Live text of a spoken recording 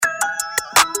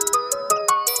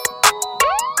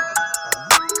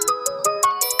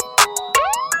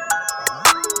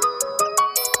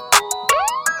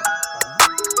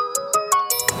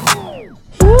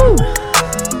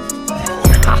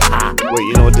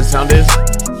the sound is?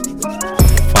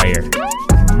 Fire.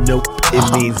 Nope.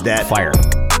 It means that Fire.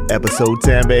 episode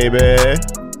 10, baby.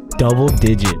 Double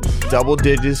digits. Double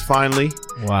digits finally.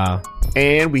 Wow.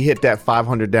 And we hit that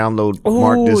 500 download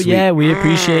mark this week. Yeah, we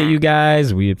appreciate you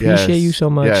guys. We appreciate you so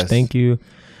much. Yes. Thank you.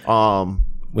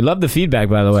 We love the feedback,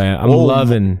 by the way. I'm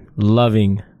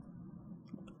loving,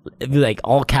 like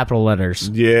all capital letters.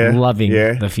 Yeah. Loving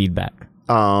the feedback.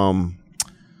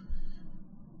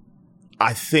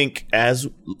 I think as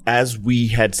we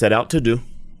had set out to do,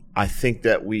 I think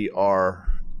that we are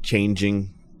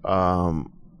changing,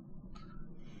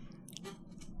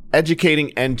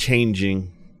 educating and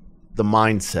changing the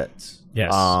mindsets.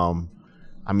 Yes.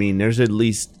 I mean, there's at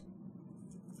least,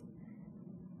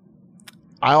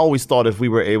 I always thought if we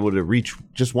were able to reach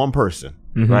just one person,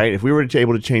 right? If we were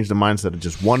able to change the mindset of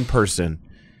just one person,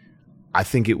 I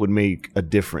think it would make a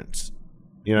difference.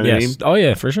 You know what I mean? Oh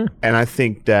yeah, for sure. And I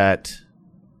think that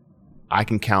I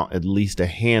can count at least a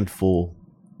handful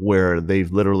where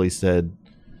they've literally said,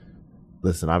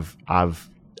 "Listen,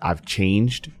 I've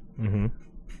changed.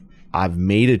 I've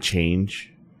made a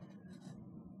change,"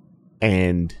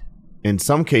 and in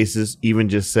some cases, even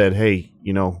just said, "Hey,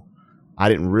 you know, I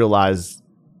didn't realize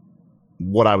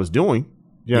what I was doing."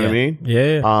 You know what I mean?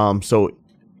 Yeah. So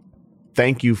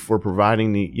thank you for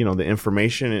providing the, you know, the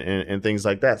information and things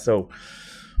like that. So,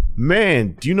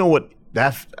 man, do you know what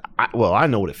that? Well, I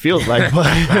know what it feels like, but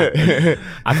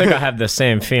I think I have the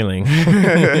same feeling.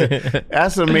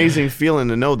 that's an amazing feeling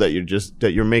to know that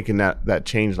you're making that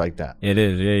change like that. It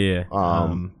is. Yeah.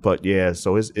 But yeah,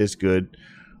 so it's good.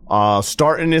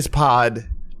 Starting this pod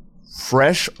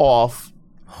fresh off.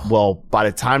 Well, by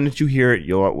the time that you hear it,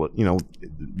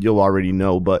 you'll already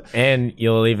know. But and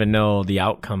you'll even know the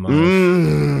outcome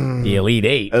of the Elite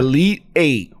Eight. Elite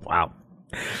Eight. Wow.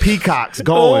 Peacocks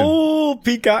going. Oh,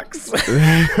 Peacocks.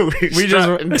 we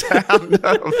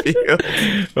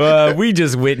We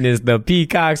just witnessed the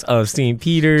Peacocks of St.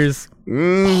 Peter's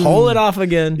pull it off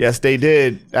again. Yes, they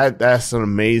did. That's an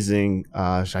amazing.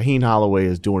 Shaheen Holloway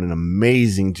is doing an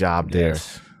amazing job there.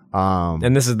 Yes.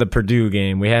 And this is the Purdue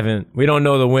game. We don't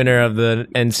know the winner of the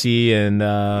NC and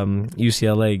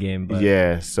UCLA game. But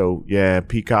yeah. So yeah,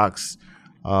 Peacocks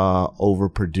over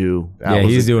Purdue.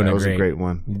 He's doing that a was a great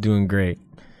one. He's doing great.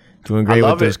 Doing great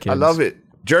with those kids. I love it.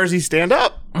 Jersey, stand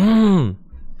up. I'm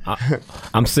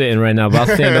sitting right now, but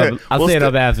I'll stand up. I'll stand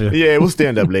up after. Yeah, we'll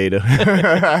stand up later.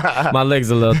 My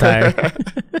legs a little tired.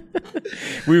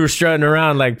 We were strutting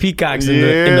around like peacocks in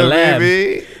the lab.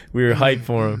 Baby. We were hyped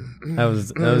for him. That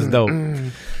was dope.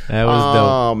 That was dope.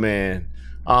 Oh man.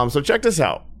 So check this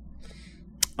out.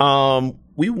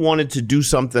 We wanted to do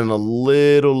something a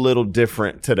little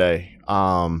different today.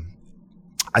 I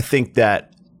think that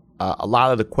a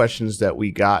lot of the questions that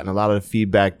we got and a lot of the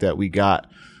feedback that we got,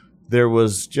 there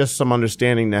was just some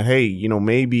understanding that, hey, you know,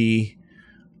 maybe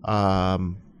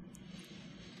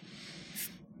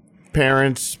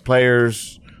parents,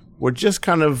 players were just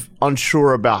kind of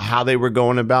unsure about how they were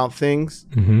going about things.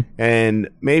 And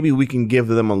maybe we can give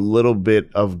them a little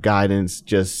bit of guidance,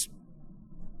 just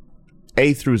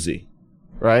A through Z,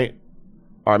 right?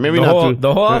 All right, maybe the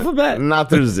whole alphabet? Not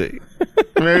through Z.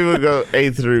 Maybe we'll go A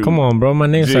through. Come on, bro. My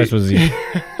name starts with Z.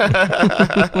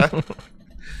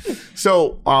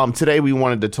 So today we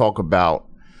wanted to talk about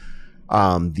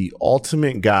the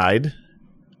ultimate guide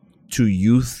to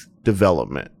youth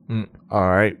development. All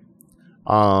right.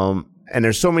 And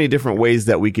there's so many different ways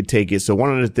that we could take it. So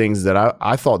one of the things that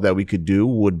I thought that we could do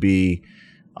would be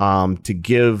to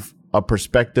give a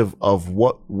perspective of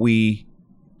what we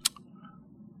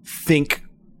think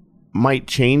might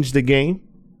change the game.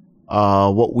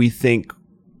 What we think,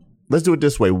 let's do it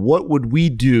this way. What would we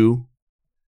do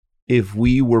if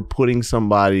we were putting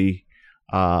somebody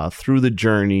through the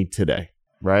journey today,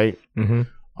 right?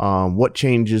 What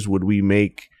changes would we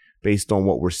make based on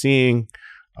what we're seeing?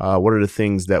 What are the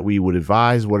things that we would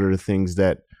advise? What are the things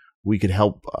that we could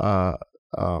help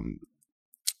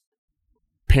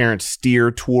parents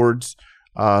steer towards?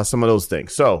 Some of those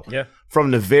things. So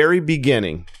from the very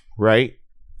beginning, right?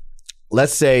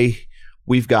 Let's say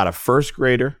we've got a first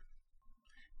grader.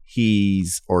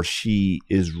 He's or she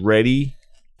is ready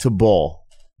to ball.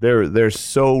 They're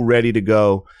so ready to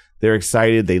go. They're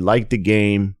excited. They like the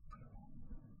game.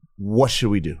 What should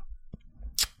we do?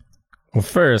 Well,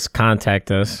 first, contact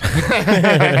us.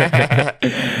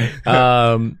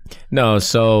 No,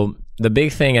 so the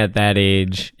big thing at that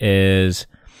age is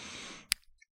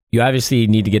you obviously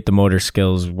need to get the motor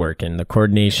skills working, the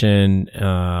coordination,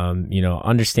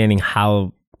 understanding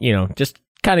how, just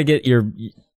kind of get your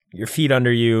feet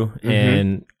under you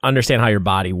and understand how your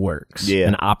body works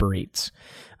and operates.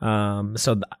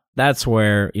 So that's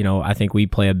where, I think we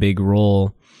play a big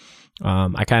role.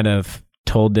 I kind of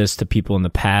told this to people in the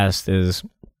past is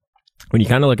when you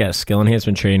kind of look at skill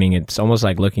enhancement training, it's almost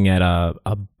like looking at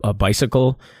a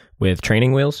bicycle with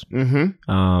training wheels. Mm-hmm.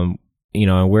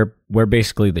 And we're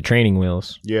basically the training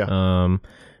wheels. Yeah.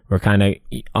 We're kind of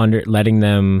letting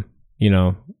them,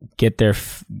 get their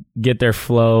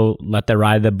flow, let them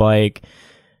ride the bike.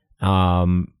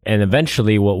 And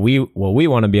eventually what we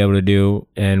want to be able to do,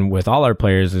 and with all our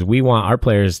players, is we want our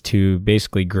players to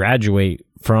basically graduate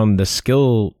from the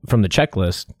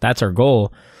checklist. That's our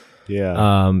goal.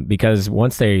 Yeah. Because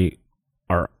once they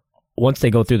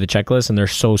go through the checklist and they're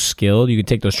so skilled, you can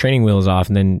take those training wheels off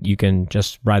and then you can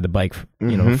just ride the bike,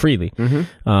 freely.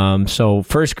 Mm-hmm. So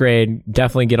first grade,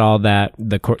 definitely get all that,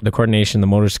 the coordination, the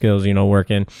motor skills,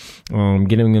 working,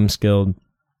 getting them skilled.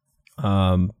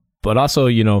 But also,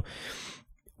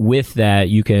 with that,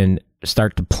 you can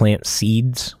start to plant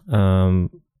seeds,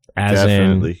 as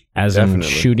in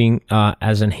shooting,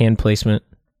 as in hand placement,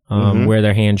 where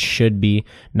their hands should be,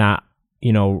 not,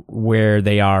 where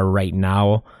they are right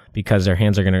now, because their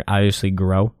hands are going to obviously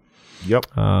grow. Yep.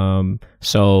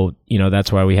 So,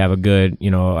 that's why we have a good,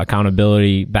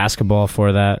 accountability basketball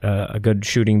for that, a good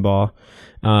shooting ball.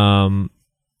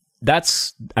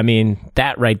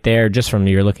 That right there, just from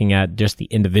you're looking at just the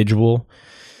individual,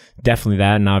 definitely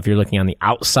that. Now, if you're looking on the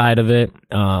outside of it,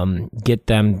 get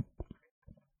them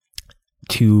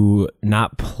to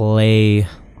not play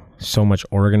so much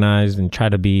organized and try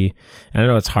to be, and I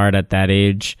know it's hard at that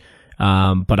age,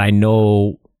 but I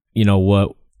know,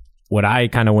 what I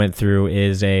kind of went through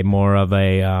is a more of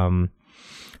a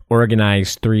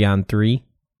organized 3-on-3.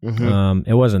 Mm-hmm.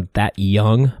 It wasn't that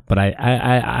young, but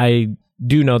I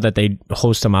do know that they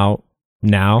host them out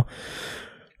now.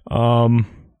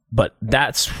 But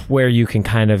that's where you can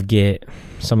kind of get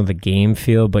some of the game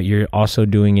feel, but you're also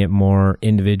doing it more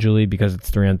individually because it's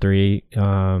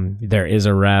 3-on-3. There is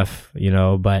a ref,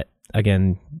 but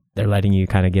again, they're letting you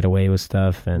kind of get away with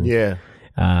stuff and,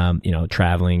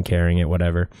 traveling, carrying it,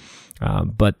 whatever.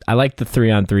 But I like the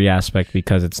 3-on-3 aspect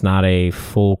because it's not a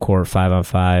full court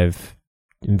 5-on-5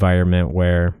 environment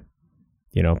where,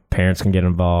 parents can get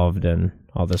involved and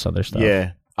all this other stuff.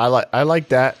 Yeah. I like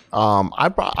that.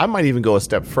 I might even go a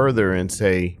step further and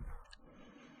say,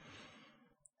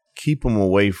 keep them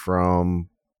away from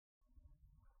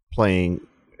playing.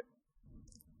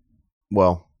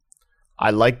 Well, I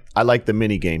like the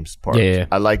mini games part. Yeah.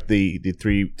 I like the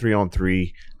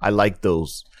 3-on-3. I like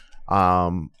those.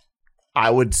 I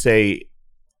would say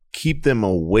keep them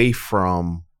away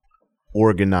from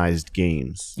organized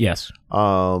games. Yes.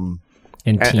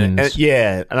 And teams.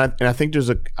 And I think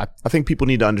I think people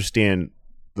need to understand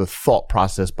the thought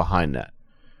process behind that.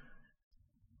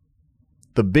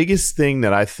 The biggest thing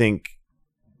that I think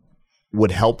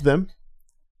would help them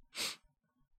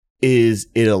is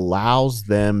it allows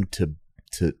them to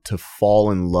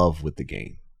fall in love with the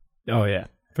game. Oh yeah,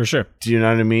 for sure. Do you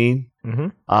know what I mean?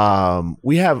 Mm-hmm.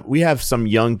 We have some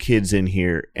young kids in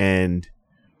here, and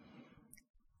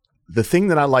the thing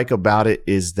that I like about it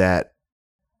is that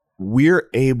we're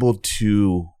able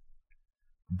to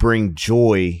bring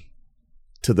joy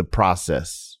to the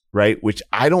process, right? Which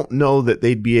I don't know that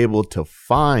they'd be able to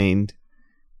find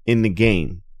in the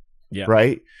game,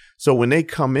 right? So when they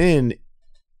come in,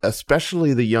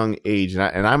 especially the young age,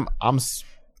 and I'm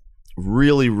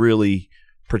really, really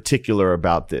particular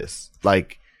about this,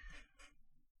 like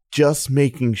just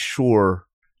making sure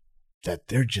that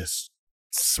they're just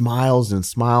smiles and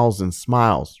smiles and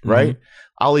smiles, right? Mm-hmm.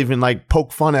 I'll even like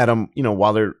poke fun at them,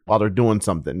 while they're doing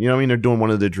something. You know what I mean? They're doing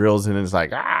one of the drills and it's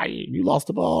like, you lost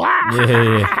the ball.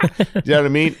 Yeah. You know what I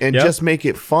mean? And just make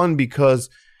it fun,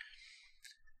 because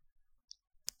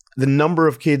the number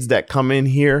of kids that come in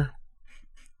here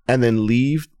and then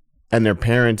leave and their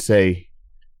parents say,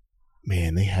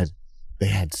 man, they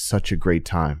had such a great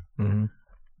time. Mm-hmm.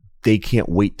 They can't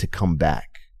wait to come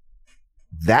back.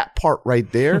 That part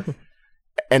right there.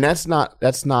 And that's not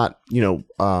that's not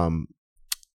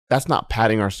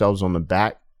patting ourselves on the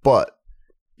back, but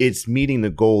it's meeting the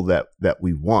goal that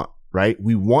we want, right?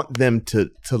 We want them to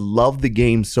love the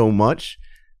game so much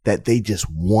that they just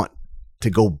want to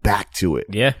go back to it.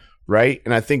 Yeah. Right?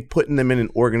 And I think putting them in an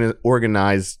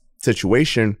organized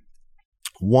situation,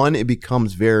 one, it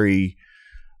becomes very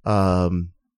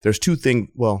there's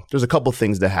a couple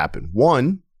things that happen.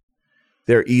 One,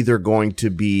 they're either going to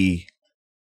be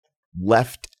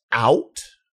left out,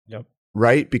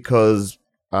 right? Because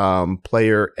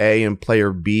player A and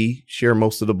player B share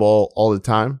most of the ball all the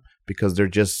time because they're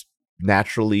just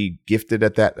naturally gifted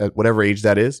at whatever age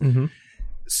that is. Mm-hmm.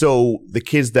 So the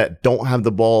kids that don't have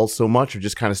the ball so much are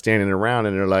just kind of standing around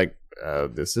and they're like,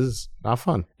 this is not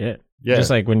fun. Yeah. Yeah. Just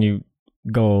like when you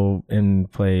go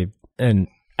and play, and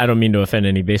I don't mean to offend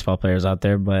any baseball players out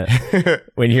there, but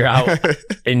when you're out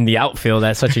in the outfield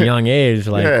at such a young age,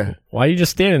 like, why are you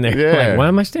just standing there? Yeah. Like, why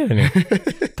am I standing here?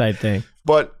 Type thing.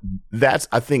 But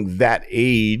I think that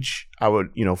age, I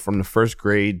would, from the first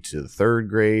grade to the third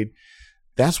grade,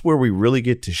 that's where we really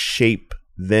get to shape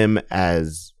them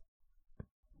as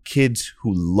kids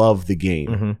who love the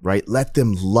game, right? Let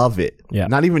them love it. Yeah.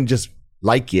 Not even just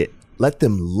like it. Let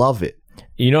them love it.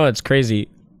 It's crazy.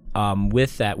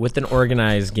 With an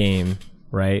organized game,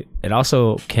 right? It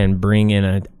also can bring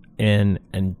in an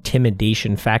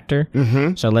intimidation factor.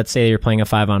 So let's say you're playing a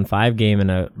 5-on-5 game in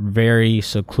a very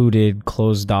secluded,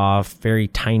 closed off, very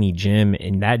tiny gym,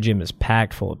 and that gym is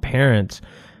packed full of parents,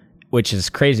 which is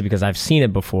crazy because I've seen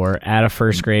it before at a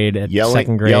first grade, at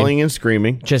second grade. Yelling and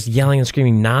screaming. Just yelling and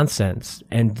screaming nonsense.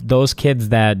 And those kids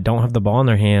that don't have the ball in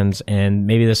their hands and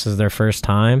maybe this is their first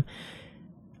time,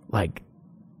 like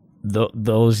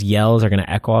those yells are going to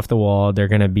echo off the wall. They're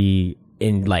going to be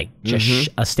in like just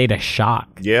a state of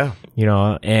shock. Yeah.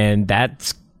 And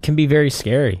that can be very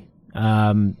scary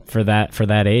for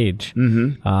that age.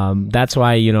 That's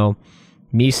why,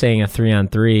 me saying a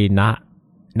 3-on-3, not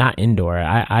indoor.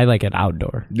 I like it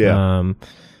outdoor. Yeah.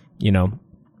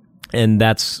 And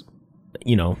that's,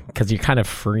 because you're kind of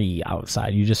free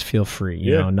outside. You just feel free.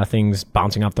 You know, nothing's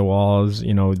bouncing off the walls.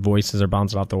 Voices are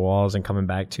bouncing off the walls and coming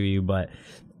back to you. But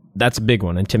that's a big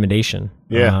one, intimidation.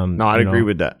 Yeah. No, I'd agree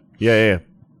with that. Yeah.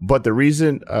 But the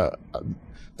reason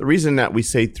that we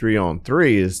say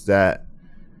 3-on-3 is that,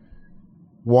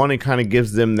 one, it kind of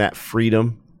gives them that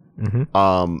freedom.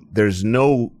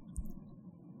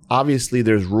 Obviously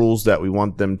there's rules that we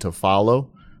want them to follow,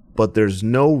 but there's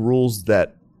no rules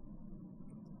that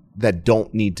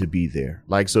don't need to be there.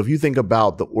 Like, so if you think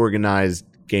about the organized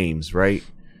games, right?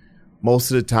 Most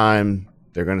of the time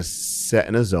they're going to set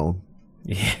in a zone.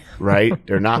 Yeah. Right?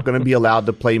 They're not going to be allowed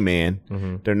to play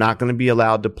man. They're not going to be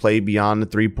allowed to play beyond the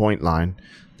 3-point line.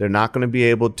 They're not going to be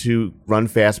able to run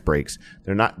fast breaks.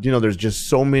 They're not, there's just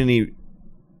so many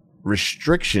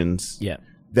restrictions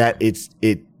that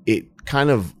it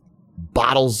kind of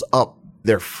bottles up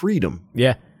their freedom.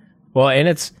 Yeah. Well, and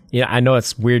it's, I know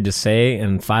it's weird to say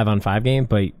in 5-on-5 game,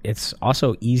 but it's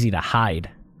also easy to hide.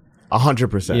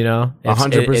 100%.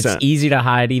 100%. It's easy to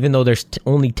hide, even though there's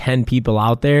only 10 people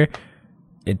out there.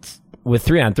 It's with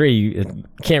 3-on-3, you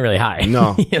can't really hide.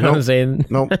 No, you know what I'm saying?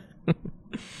 Nope.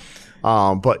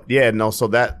 But yeah, no. So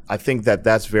that I think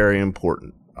that's very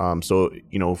important. So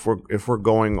if we're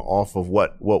going off of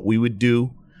what we would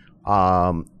do,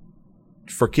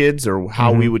 for kids or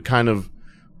how we would kind of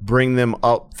bring them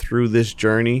up through this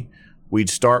journey,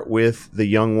 we'd start with the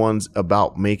young ones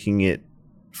about making it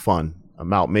fun,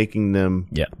 about making them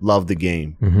love the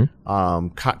game,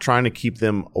 trying to keep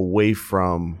them away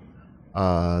from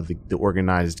the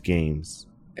organized games.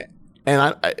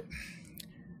 And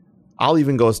I'll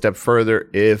even go a step further.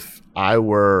 If I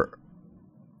were,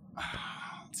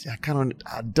 I kind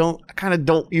of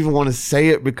don't even want to say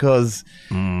it because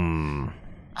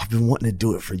I've been wanting to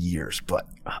do it for years, but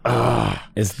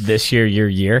is this year your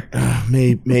year?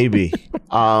 Maybe.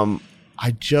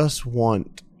 I just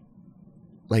want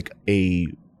like a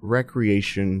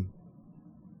recreation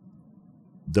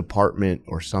department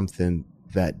or something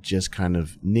that just kind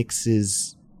of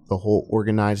nixes the whole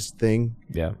organized thing.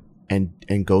 Yeah.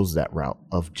 And goes that route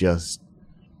of just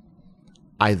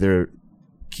either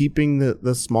keeping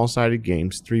the small-sided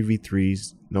games,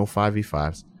 3v3s, no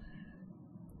 5v5s,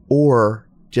 or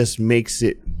just makes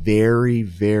it very,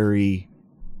 very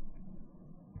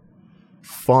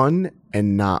fun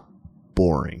and not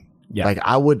boring. Yeah. Like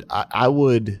I would,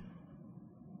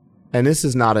 and this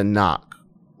is not a knock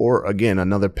or again,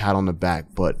 another pat on the back,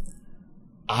 but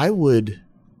I would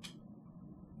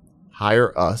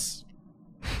hire us.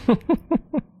 Who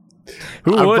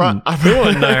wouldn't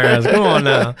hire us? Come on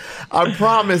now. I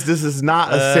promise this is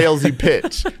not a salesy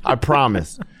pitch. I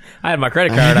promise. I had my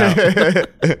credit card out.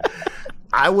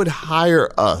 I would hire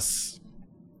us.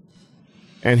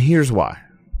 And here's why.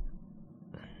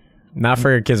 Not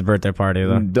for your kid's birthday party,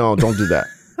 though. Don't do that.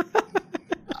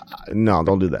 No,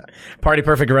 don't do that. Party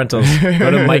Perfect Rentals.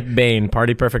 Go to Mike Bain,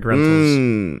 Party Perfect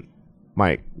Rentals.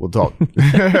 Mike, we'll talk.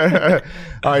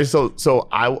 All right, so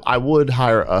I would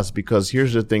hire us because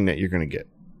here's the thing that you're going to get.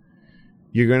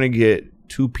 You're going to get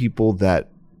two people that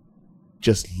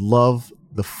just love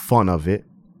the fun of it,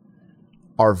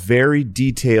 are very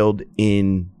detailed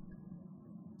in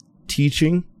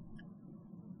teaching,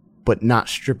 but not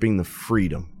stripping the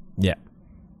freedom. Yeah.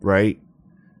 Right?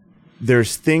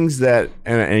 There's things that,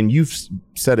 and you've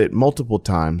said it multiple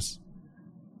times,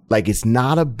 Like, it's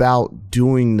not about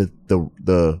doing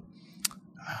the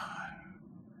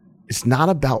it's not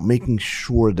about making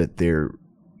sure that they're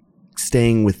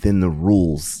staying within the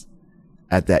rules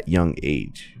at that young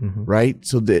age, right?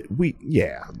 So that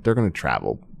they're going to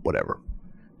travel, whatever.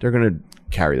 They're going to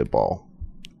carry the ball.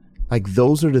 Like,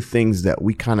 those are the things that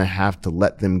we kind of have to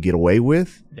let them get away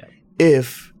with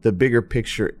if the bigger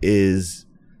picture is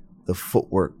the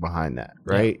footwork behind that,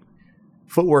 right? Yeah.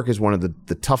 Footwork is one of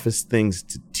the toughest things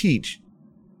to teach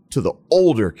to the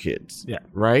older kids,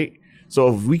 right?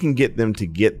 So if we can get them to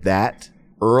get that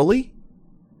early,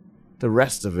 the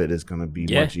rest of it is going to be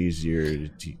much easier to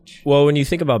teach. Well, when you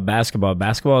think about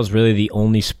basketball is really the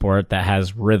only sport that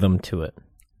has rhythm to it.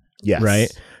 Yes.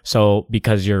 Right? So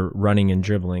because you're running and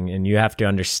dribbling, and you have to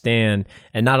understand,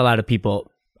 and not a lot of people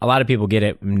get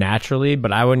it naturally,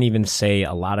 but I wouldn't even say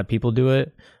a lot of people do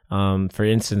it. For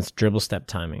instance, dribble step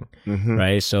timing,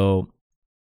 right? So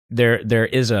there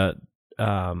is a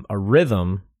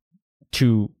rhythm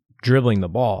to dribbling the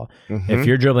ball. If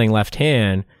you're dribbling left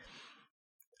hand,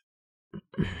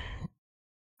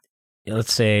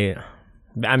 let's say,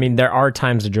 I mean, there are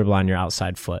times to dribble on your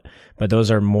outside foot, but those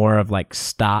are more of like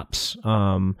stops.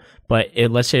 But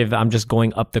let's say if I'm just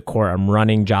going up the court, I'm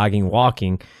running, jogging,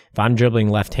 walking. If I'm dribbling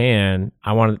left hand,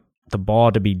 I want the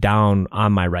ball to be down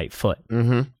on my right foot.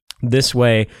 This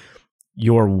way,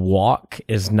 your walk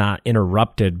is not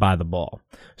interrupted by the ball.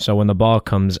 So when the ball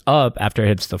comes up after it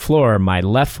hits the floor, my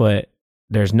left foot,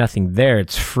 there's nothing there.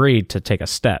 It's free to take a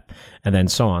step, and then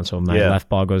so on. So my left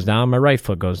ball goes down, my right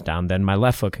foot goes down, then my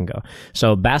left foot can go.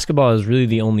 So basketball is really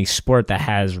the only sport that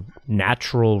has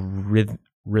natural rhythmic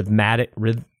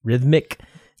to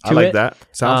I like it. that.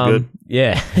 Sounds good.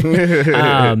 Yeah.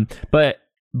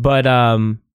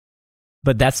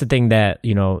 But that's the thing that,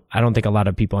 I don't think a lot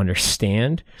of people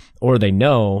understand or they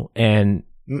know. And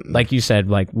like you said,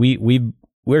 like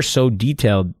we're so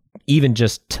detailed, even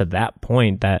just to that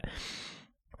point that,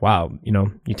 wow,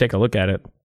 you take a look at it,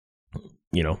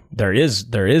 there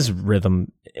is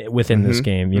rhythm within this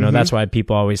game. That's why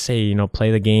people always say,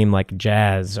 play the game like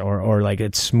jazz or like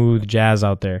it's smooth jazz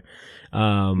out there.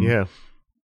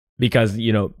 Because,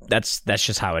 that's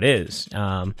just how it is.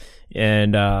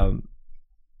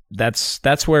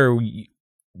 That's where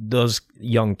those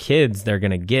young kids, they're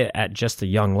going to get at just a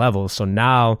young level. So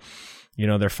now,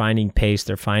 they're finding pace,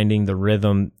 they're finding the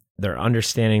rhythm, they're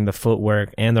understanding the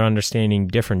footwork, and they're understanding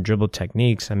different dribble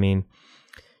techniques. I mean,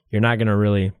 you're not going to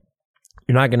really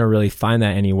find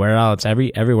that anywhere else.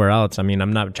 Everywhere else. I mean,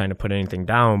 I'm not trying to put anything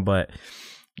down, but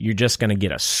you're just going to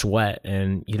get a sweat,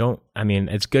 and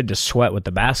it's good to sweat with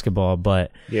the basketball,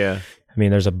 but I mean,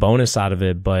 there's a bonus out of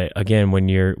it, but again, when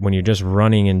you're just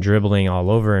running and dribbling all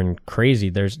over and crazy,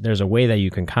 there's a way that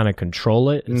you can kind of control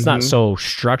it. It's not so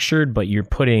structured, but you're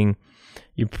putting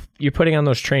on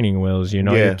those training wheels.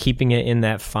 You're keeping it in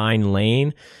that fine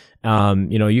lane.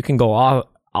 You can go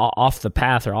off the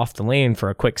path or off the lane for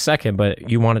a quick second, but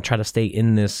you want to try to stay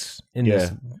in this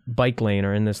bike lane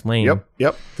or in this lane.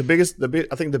 Yep. I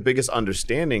think the biggest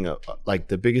understanding of, like,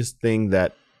 the biggest thing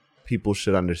that people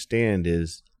should understand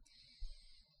is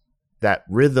that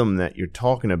rhythm that you're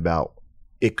talking about.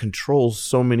 It controls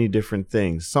so many different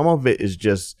things. Some of it is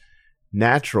just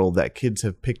natural that kids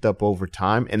have picked up over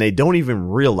time, and they don't even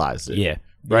realize it.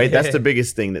 Right. That's the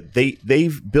biggest thing, that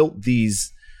they've built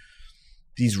these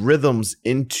rhythms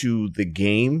into the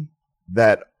game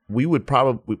that we would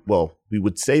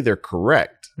say they're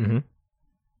correct,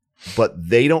 but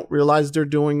they don't realize they're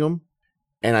doing them.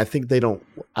 And I think they don't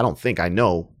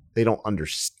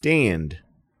understand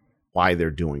why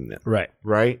they're doing them. Right.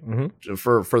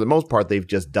 For the most part, they've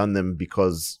just done them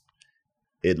because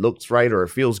it looks right or it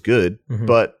feels good.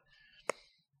 But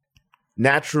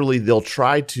naturally, they'll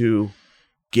try to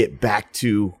get back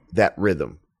to that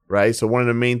rhythm. Right. So one of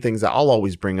the main things that I'll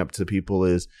always bring up to people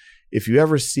is, if you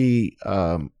ever see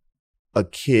a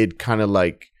kid kind of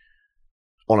like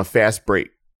on a fast break,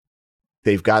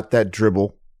 they've got that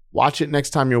dribble. Watch it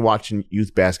next time you're watching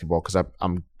youth basketball, because I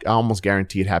almost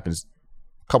guarantee it happens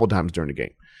a couple times during the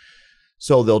game.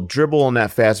 So they'll dribble on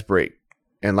that fast break,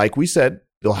 and like we said,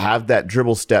 they'll have that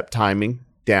dribble step timing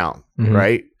down,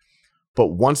 right? But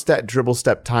once that dribble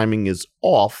step timing is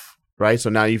off, right? So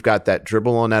now you've got that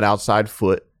dribble on that outside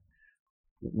foot.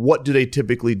 What do they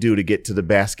typically do to get to the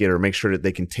basket or make sure that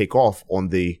they can take off on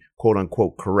the quote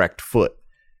unquote correct foot?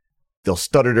 They'll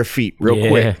stutter their feet real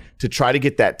quick to try to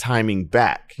get that timing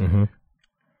back.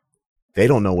 They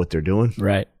don't know what they're doing.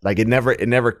 Right. Like it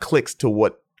never clicks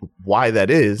to why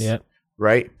that is.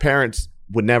 Right. Parents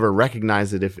would never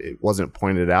recognize it if it wasn't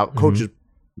pointed out.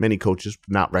 Many coaches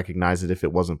would not recognize it if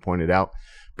it wasn't pointed out.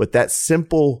 But that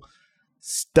simple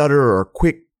stutter or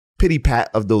quick pity pat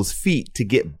of those feet to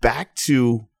get back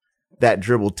to that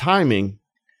dribble timing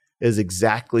is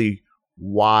exactly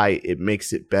why it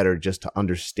makes it better just to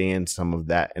understand some of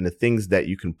that, and the things that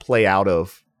you can play out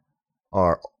of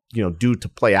are, do to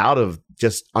play out of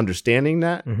just understanding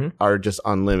that are just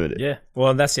unlimited. Yeah.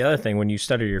 Well, that's the other thing when you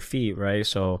stutter your feet, right?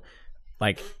 So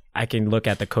like I can look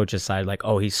at the coach's side like,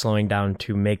 oh, he's slowing down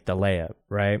to make the layup,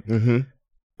 right? Mm-hmm.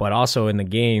 But also in the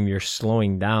game, you're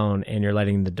slowing down and you're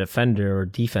letting the defender or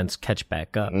defense catch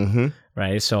back up,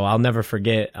 right? So I'll never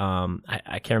forget,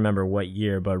 I can't remember what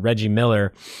year, but Reggie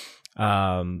Miller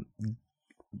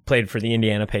played for the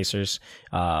Indiana Pacers.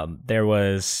 They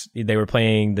were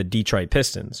playing the Detroit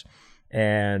Pistons,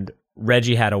 and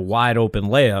Reggie had a wide open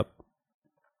layup,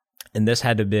 and this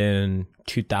had to have been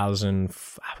 2000,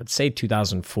 I would say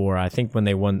 2004. I think when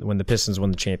the Pistons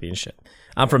won the championship.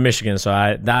 I'm from Michigan, so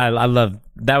I love,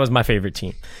 that was my favorite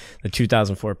team, the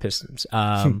 2004 Pistons.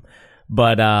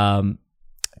 But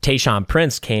Tayshaun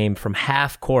Prince came from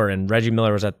half court, and Reggie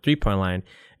Miller was at the 3-point line,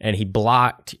 and he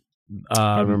blocked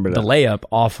the layup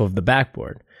off of the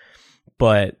backboard.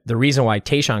 But the reason why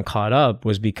Tayshaun caught up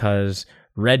was because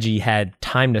Reggie had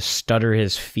time to stutter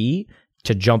his feet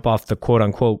to jump off the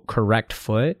quote-unquote correct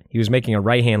foot. He was making a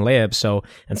right-hand layup, so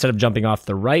instead of jumping off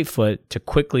the right foot to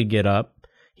quickly get up,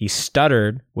 he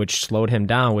stuttered, which slowed him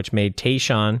down, which made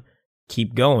Tayshaun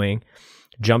keep going,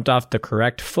 jumped off the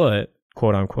correct foot,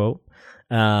 quote-unquote,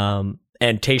 and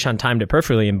Tayshaun timed it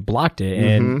perfectly and blocked it,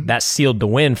 and that sealed the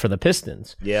win for the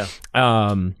Pistons. Yeah.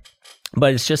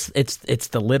 But it's just it's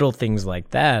the little things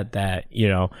like that that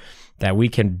we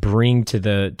can bring to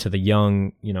the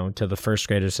young, to the first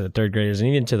graders, to the third graders,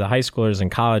 and even to the high schoolers in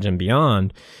college and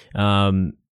beyond,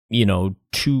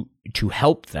 to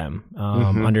help them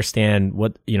understand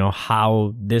what,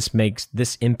 how this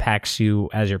impacts you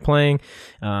as you're playing,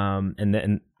 and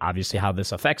then obviously how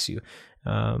this affects you.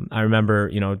 I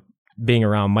remember, being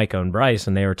around Micah and Bryce,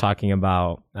 and they were talking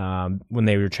about when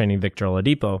they were training Victor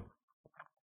Oladipo,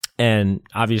 and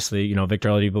obviously, Victor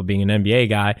Oladipo being an NBA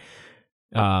guy,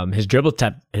 his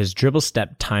dribble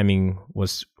step timing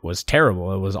was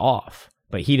terrible. It was off,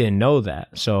 but he didn't know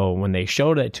that. So when they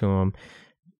showed it to him,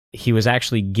 he was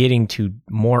actually getting to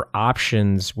more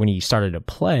options when he started to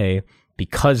play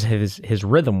because his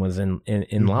rhythm was in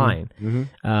line.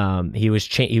 He was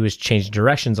changing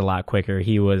directions a lot quicker.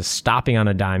 He was stopping on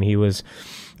a dime. He was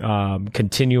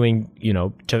continuing,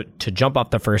 to jump off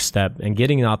the first step and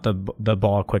getting out the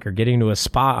ball quicker, getting to a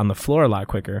spot on the floor a lot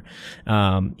quicker.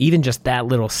 Even just that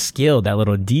little skill, that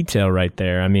little detail right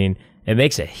there. I mean, it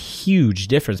makes a huge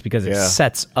difference because it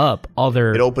sets up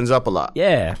other. It opens up a lot.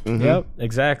 Yeah. Yep.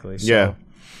 Exactly. So, yeah.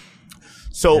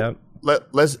 So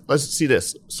let's see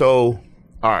this. So,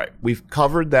 all right, we've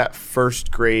covered that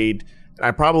first grade. I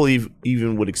probably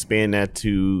even would expand that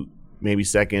to maybe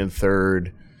second,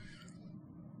 third.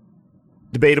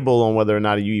 Debatable on whether or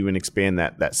not you even expand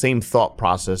that same thought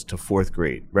process to fourth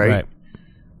grade, right?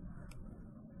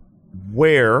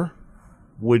 Where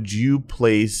would you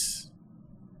place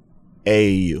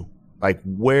AAU? Like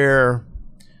where,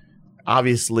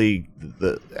 obviously,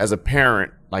 as a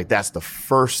parent, like that's the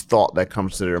first thought that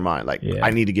comes to their mind. Like,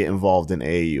 I need to get involved in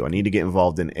AAU. I need to get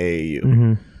involved in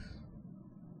AAU.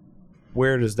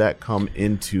 Where does that come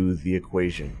into the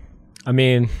equation? I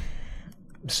mean,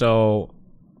 so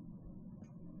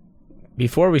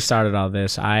before we started all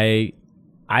this, I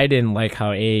didn't like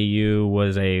how AAU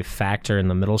was a factor in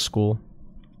the middle school.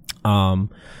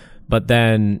 But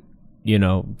then,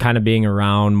 kind of being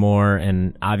around more,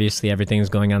 and obviously everything's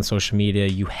going on social media,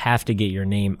 you have to get your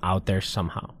name out there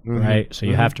somehow, right? So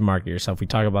you have to market yourself. We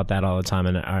talk about that all the time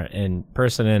in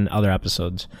person and other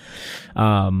episodes.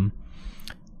 The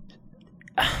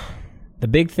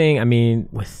big thing, I mean,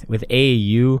 with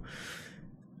AAU,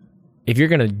 if you're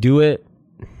going to do it,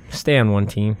 stay on one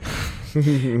team.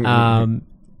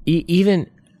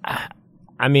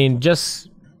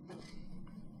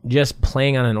 Just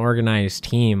playing on an organized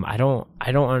team, I don't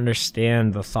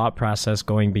understand the thought process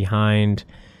going behind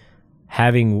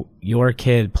having your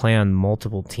kid play on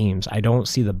multiple teams. I don't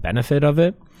see the benefit of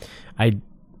it. I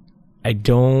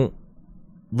don't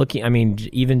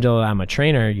even though I'm a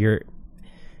trainer, you're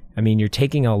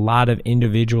taking a lot of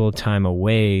individual time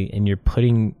away, and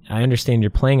I understand you're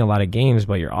playing a lot of games,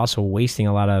 but you're also wasting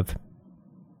a lot of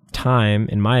time,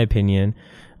 in my opinion,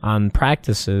 on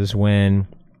practices when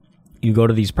you go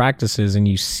to these practices and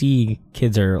you see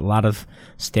kids are a lot of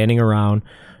standing around,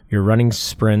 you're running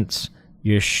sprints,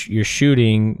 you're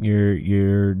shooting,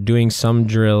 you're doing some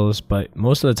drills, but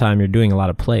most of the time you're doing a lot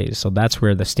of plays. So that's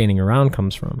where the standing around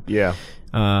comes from. Yeah.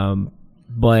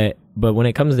 But when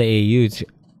it comes to AAU,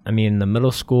 I mean, the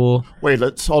middle school. Wait,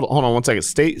 let's hold on 1 second.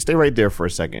 Stay right there for a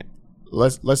second.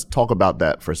 Let's talk about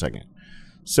that for a second.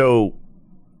 So,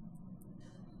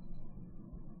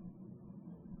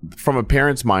 from a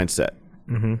parent's mindset,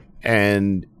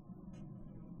 and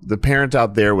the parents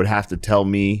out there would have to tell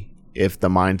me if the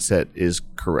mindset is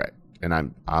correct, and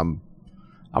I'm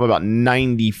about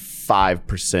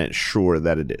 95% sure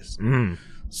that it is.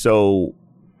 So,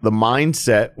 the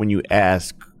mindset when you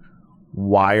ask,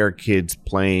 why are kids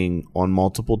playing on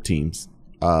multiple teams?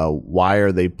 Why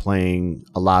are they playing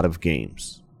a lot of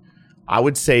games? I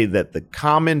would say that the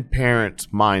common parent's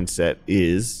mindset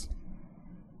is,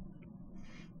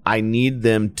 I need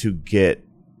them to get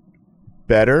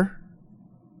better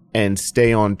and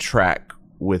stay on track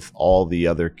with all the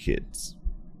other kids.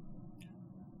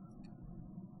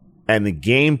 And the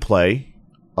gameplay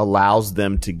allows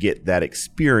them to get that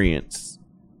experience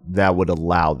that would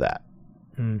allow that.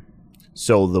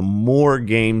 So the more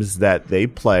games that they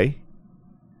play,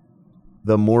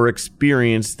 the more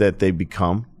experience that they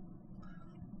become,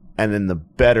 and then the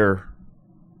better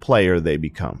player they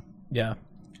become. Yeah.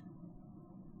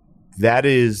 That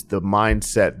is the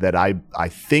mindset that I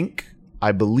think,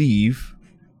 I believe,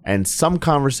 and some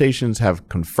conversations have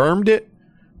confirmed it,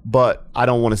 but I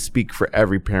don't want to speak for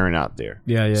every parent out there.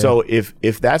 Yeah. So if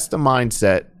that's the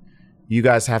mindset, you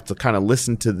guys have to kind of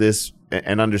listen to this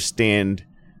and understand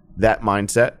that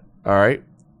mindset. All right.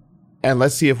 And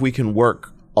let's see if we can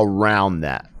work around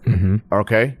that.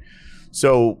 Okay.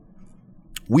 So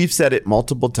we've said it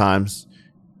multiple times,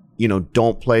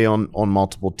 don't play on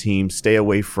multiple teams, stay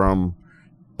away from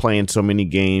playing so many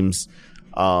games.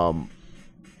 Why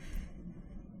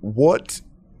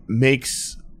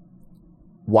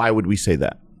would we say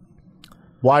that?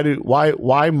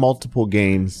 Why multiple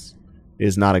games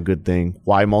is not a good thing?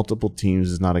 Why multiple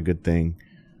teams is not a good thing?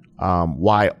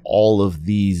 Why all of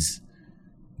these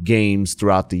games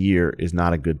throughout the year is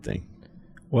not a good thing?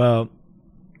 Well,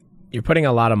 you're putting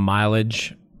a lot of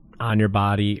mileage on your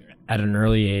body at an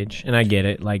early age, and I get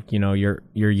it. Like, you're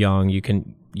young.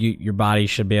 Your body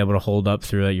should be able to hold up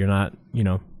through it. You're not,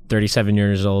 37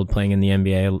 years old playing in the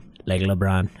NBA like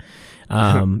LeBron.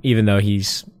 Even though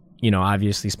he's,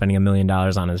 obviously spending $1 million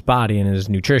on his body and his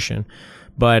nutrition.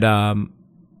 But I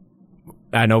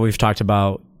know we've talked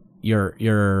about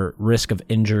your risk of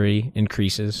injury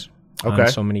increases on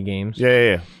so many games.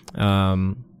 Yeah.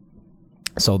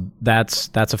 So that's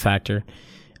a factor.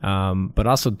 But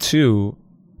also too,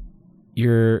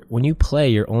 when you play,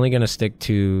 you're only going to stick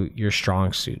to your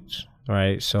strong suits,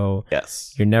 right? So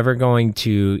yes, you're never going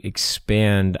to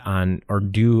expand on or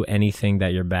do anything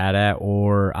that you're bad at,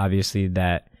 or obviously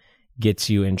that gets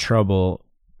you in trouble,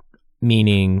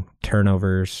 meaning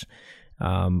turnovers,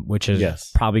 which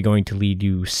is probably going to lead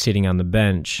you sitting on the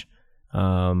bench,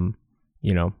 and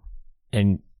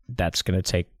that's going to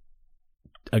take,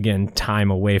 again,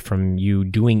 time away from you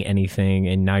doing anything,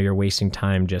 and now you're wasting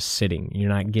time just sitting. You're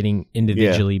not getting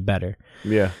individually better.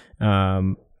 Yeah.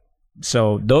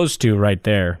 So those two right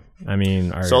there, I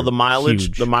mean, are so the mileage,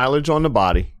 huge. The mileage on the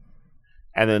body,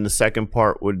 and then the second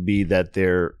part would be that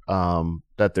they're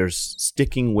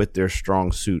sticking with their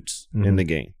strong suits in the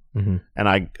game, and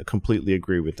I completely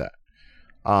agree with that.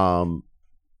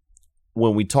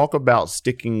 When we talk about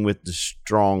sticking with the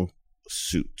strong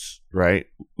suits, right?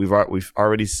 We've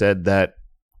already said that,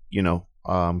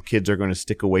 kids are going to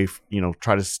stick away,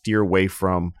 try to steer away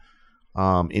from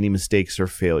any mistakes or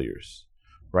failures,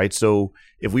 right? So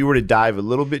if we were to dive a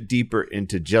little bit deeper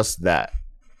into just that,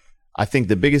 I think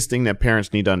the biggest thing that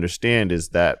parents need to understand is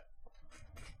that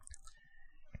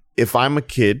if I'm a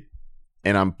kid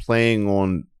and I'm playing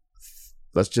on,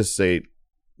 let's just say,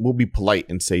 we'll be polite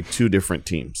and say 2 different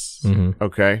teams,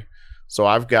 okay? So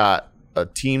I've got a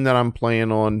team that I'm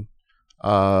playing on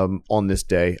this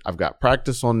day. I've got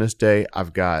practice on this day.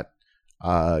 I've got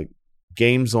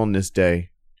games on this day,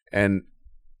 and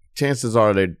chances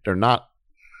are they're not.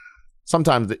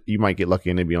 Sometimes you might get lucky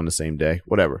and they'd be on the same day,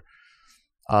 whatever.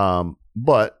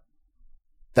 But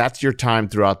that's your time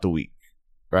throughout the week,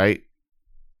 right?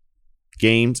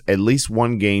 Games, at least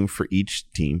one game for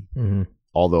each team,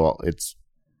 although it's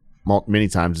many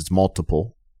times it's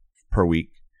multiple per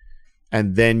week.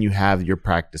 And then you have your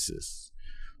practices.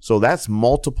 So that's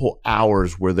multiple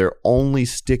hours where they're only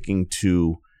sticking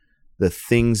to the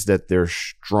things that they're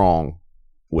strong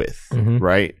with,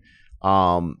 right?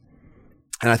 And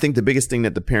I think the biggest thing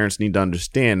that the parents need to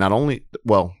understand, not only,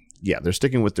 they're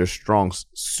sticking with their strong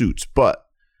suits, but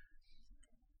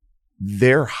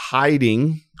they're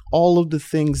hiding all of the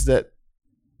things that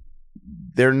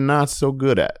they're not so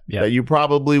good at, that you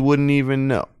probably wouldn't even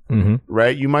know,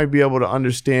 right? You might be able to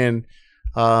understand,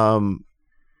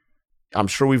 I'm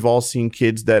sure we've all seen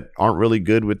kids that aren't really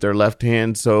good with their left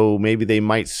hand, so maybe they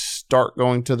might start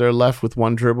going to their left with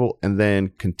one dribble and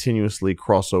then continuously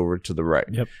cross over to the right.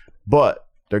 Yep. But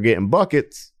they're getting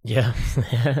buckets. Yeah.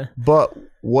 But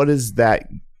what is that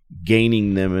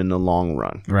gaining them in the long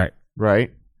run? Right.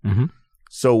 Right? Mm-hmm.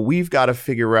 So we've got to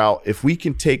figure out if we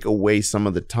can take away some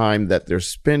of the time that they're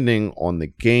spending on the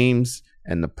games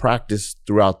and the practice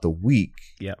throughout the week.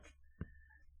 Yeah.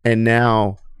 And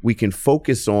now we can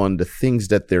focus on the things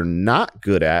that they're not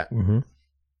good at. Mm-hmm.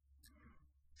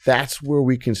 That's where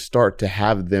we can start to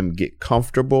have them get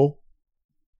comfortable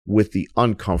with the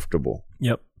uncomfortable.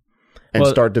 Yep. And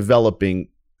start developing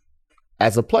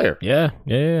as a player. Yeah.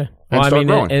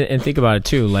 Well, and think about it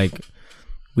too. Like,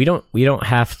 we don't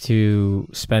have to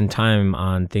spend time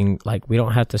on things like we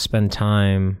don't have to spend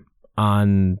time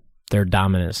on their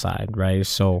dominant side, right?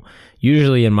 So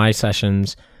usually in my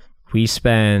sessions, we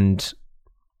spend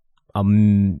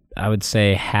I would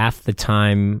say half the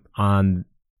time on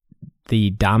the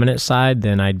dominant side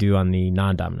than I do on the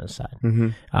non-dominant side.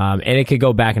 Mm-hmm. And it could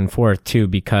go back and forth too,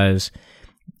 because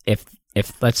if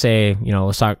let's say,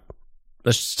 let's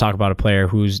just talk about a player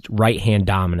who's right hand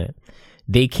dominant.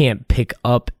 They can't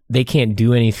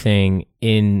do anything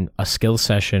in a skill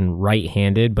session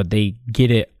right-handed, but they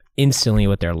get it instantly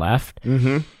with their left.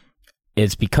 Mm-hmm.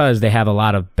 It's because they have a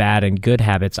lot of bad and good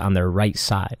habits on their right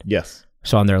side. Yes.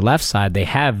 So on their left side, they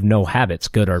have no habits,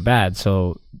 good or bad.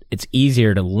 So it's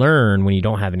easier to learn when you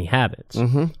don't have any habits,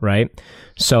 right?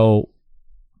 So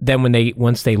then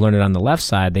once they learn it on the left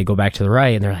side, they go back to the right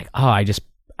and they're like, oh,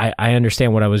 I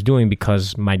understand what I was doing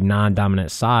because my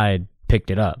non-dominant side picked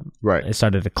it up. Right. It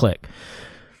started to click.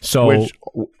 So, which,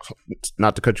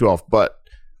 not to cut you off, but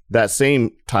that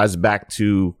same ties back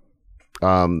to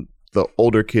the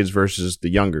older kids versus the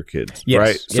younger kids,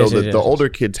 right? So the older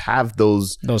kids have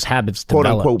those habits, quote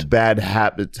developed. unquote, bad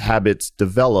habits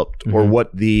developed, or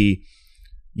what this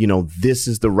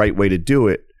is the right way to do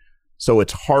it. So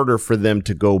it's harder for them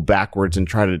to go backwards and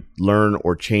try to learn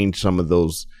or change some of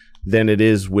those than it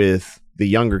is with the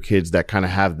younger kids that kind of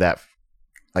have that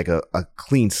like a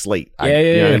clean slate. You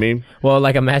know what I mean? Well,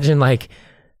 like imagine like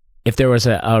if there was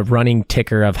a running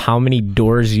ticker of how many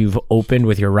doors you've opened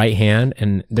with your right hand,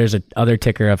 and there's a other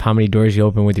ticker of how many doors you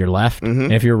open with your left. Mm-hmm.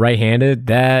 And if you're right-handed,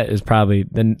 that is probably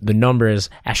the number is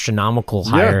astronomical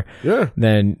higher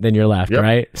than your left,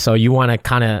 right? So you want to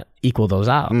kind of equal those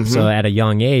out. Mm-hmm. So at a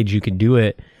young age, you can do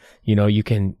it. You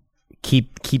can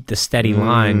keep the steady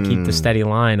line, keep the steady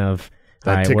line of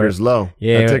that ticker's low.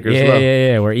 Yeah, that ticker's low.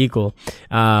 Yeah, we're equal.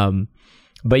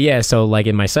 But yeah, so like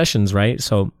in my sessions, right?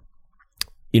 So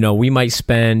we might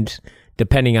spend,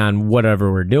 depending on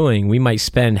whatever we're doing, we might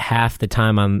spend half the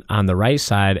time on the right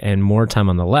side and more time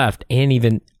on the left. And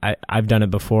even I've done it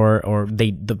before, or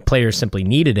the players simply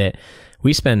needed it.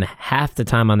 We spend half the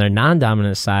time on their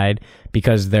non-dominant side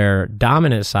because their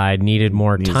dominant side needed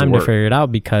more time to figure it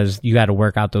out, because you got to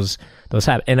work out those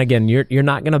habits. And again, you're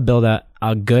not going to build a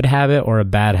good habit or a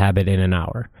bad habit in an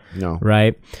hour. No.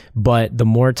 Right. But the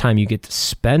more time you get to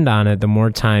spend on it, the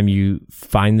more time you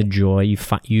find the joy,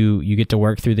 you get to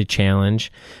work through the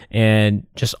challenge, and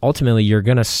just ultimately you're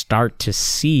going to start to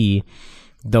see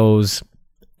those,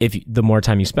 the more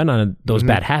time you spend on it, those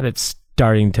bad habits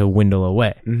starting to dwindle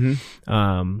away.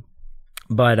 Mm-hmm.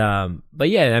 But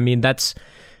yeah, I mean, that's,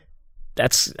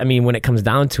 I mean, when it comes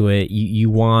down to it, you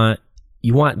want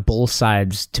both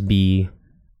sides to be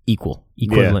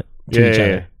equivalent to each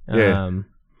other. Yeah.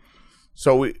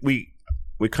 So we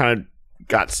kind of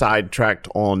got sidetracked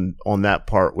on that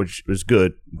part, which was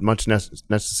good, much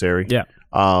necessary. Yeah.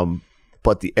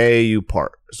 But the AAU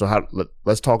part. So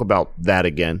let's talk about that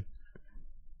again.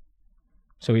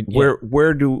 So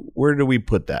where do we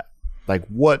put that? Like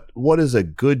what is a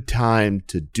good time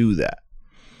to do that?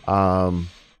 I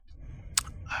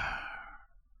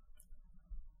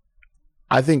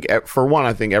think for one,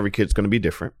 I think every kid's going to be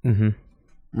different. Mm-hmm.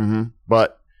 Mm-hmm.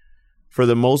 But for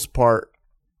the most part,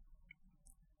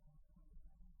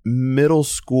 middle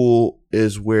school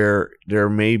is where there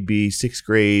may be 6th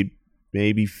grade,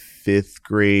 maybe 5th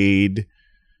grade.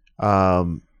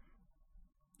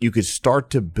 You could start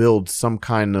to build some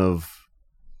kind of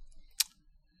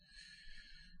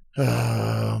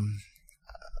I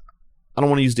don't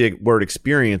want to use the word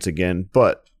experience again,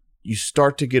 but you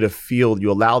start to get a feel.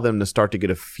 You allow them to start to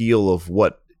get a feel of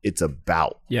what it's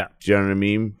about. Yeah. Do you know what I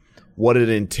mean? What it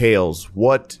entails.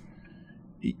 What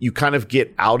you kind of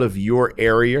get out of your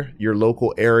area, your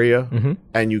local area,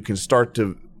 and you can start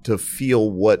to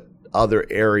feel what other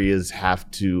areas have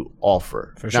to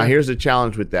offer. For sure. Now, here's the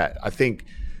challenge with that. I think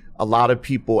a lot of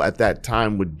people at that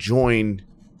time would join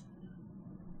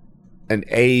an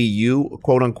AAU,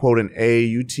 quote unquote, an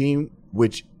AAU team,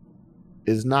 which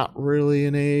is not really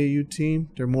an AAU team.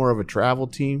 They're more of a travel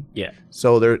team. Yeah.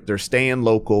 So they're staying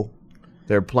local.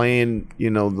 They're playing,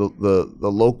 the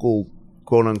local,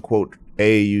 quote unquote,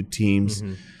 AAU teams,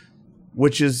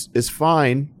 which is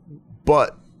fine,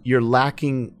 but you're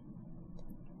lacking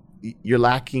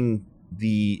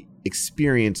the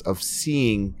experience of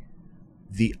seeing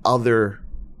the other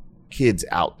kids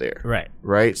out there.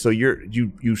 Right. So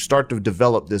you start to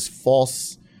develop this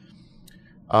false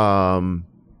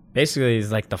basically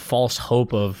it's like the false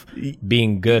hope of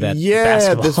being good at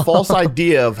basketball. This false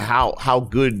idea of how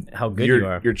good you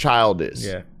are. Your child is.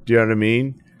 Yeah. Do you know what I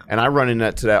mean? And I run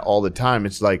into that all the time.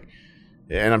 It's like,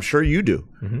 and I'm sure you do.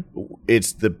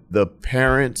 It's the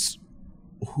parents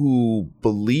who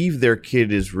believe their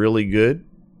kid is really good,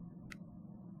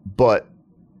 but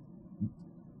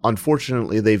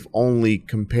unfortunately they've only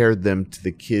compared them to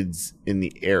the kids in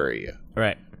the area.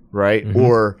 Right.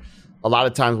 Or a lot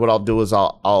of times what I'll do is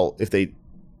I'll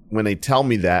when they tell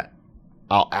me that,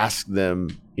 I'll ask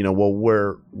them,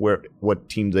 what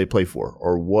teams they play for,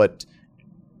 or what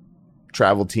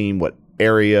travel team, what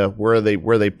area, where are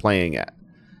they playing at.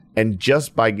 And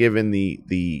just by giving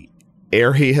the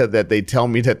area that they tell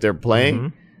me that they're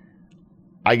playing,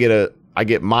 I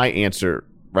get my answer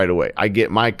right away. I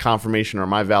get my confirmation or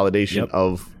my validation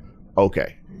of,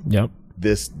 okay. Yep.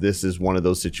 This is one of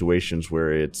those situations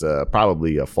where it's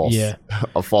probably a false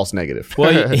negative.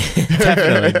 Well,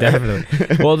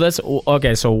 definitely. Well, that's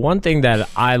okay. So one thing that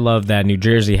I love that New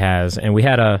Jersey has, and we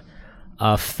had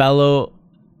a fellow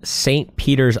St.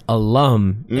 Peter's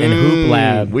alum in Hoop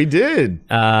Lab. We did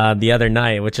the other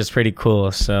night, which is pretty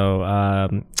cool.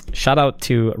 So shout out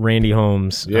to Randy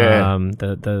Holmes. Yeah,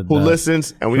 who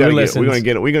listens, and we're gonna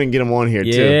get him on here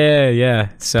too. Yeah.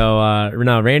 So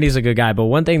no, Randy's a good guy. But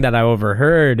one thing that I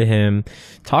overheard him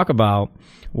talk about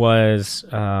was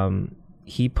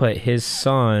he put his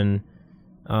son,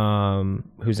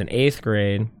 who's in 8th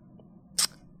grade,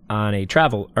 on a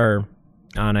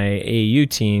AAU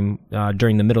team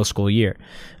during the middle school year.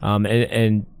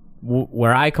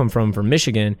 Where I come from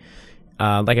Michigan,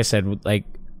 like I said,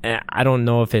 I don't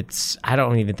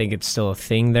even think it's still a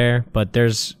thing there, but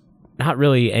there's not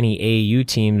really any AAU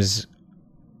teams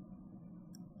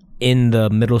in the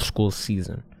middle school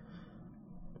season.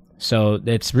 So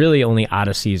it's really only out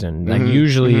of season. Like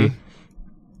usually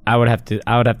I would have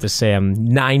to say I'm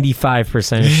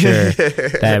 95% sure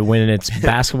that when it's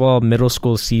basketball middle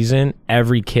school season,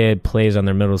 every kid plays on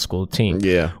their middle school team.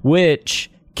 Yeah.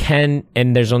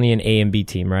 And there's only an A and B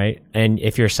team, right? And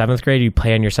if you're 7th grade, you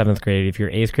play on your 7th grade. If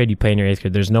you're 8th grade, you play in your 8th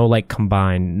grade. There's no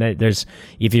combined.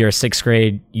 If you're a 6th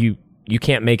grade, you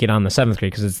can't make it on the 7th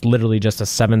grade because it's literally just a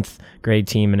 7th grade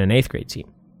team and an 8th grade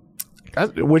team.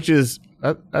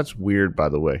 That's weird, by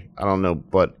the way. I don't know,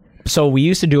 but so we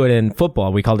used to do it in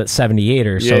football. We called it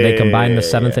 78ers. So they combined the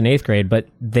 7th and 8th grade, but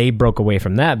they broke away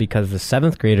from that because the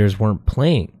 7th graders weren't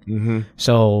playing.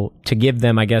 So to give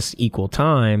them, I guess, equal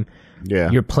time,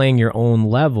 you're playing your own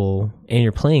level and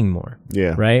you're playing more.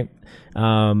 Yeah. Right?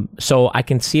 So I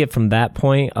can see it from that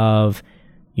point of,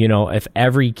 if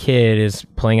every kid is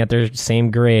playing at their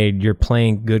same grade, you're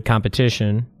playing good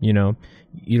competition, you don't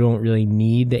really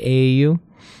need the AAU.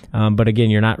 But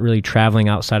again, you're not really traveling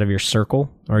outside of your circle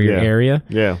or your area.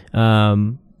 Yeah.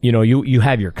 You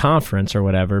have your conference or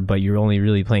whatever, but you're only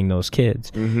really playing those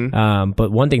kids.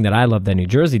 But one thing that I love that New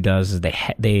Jersey does is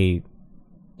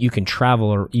you can travel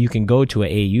or you can go to an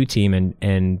AAU team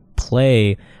and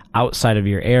play outside of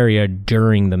your area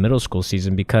during the middle school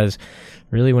season, because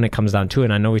really when it comes down to it,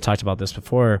 and I know we talked about this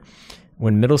before,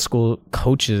 when middle school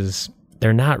coaches,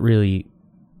 they're not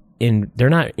in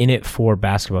it for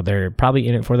basketball. They're probably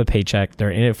in it for the paycheck. They're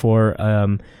in it for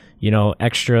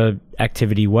extra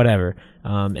activity, whatever.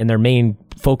 And their main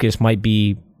focus might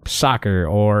be soccer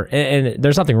and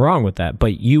there's nothing wrong with that.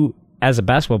 But you, as a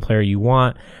basketball player, you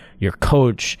want your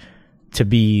coach to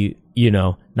be,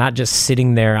 not just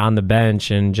sitting there on the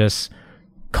bench and just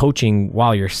coaching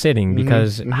while you're sitting,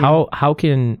 because how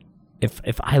can,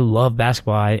 if I love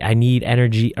basketball, I need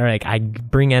energy, or I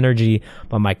bring energy,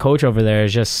 but my coach over there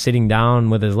is just sitting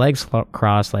down with his legs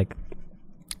crossed,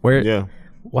 why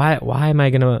am I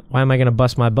gonna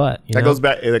bust my butt? That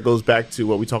goes back to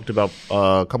what we talked about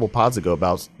a couple pods ago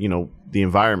about the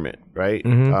environment, right?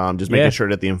 Just making sure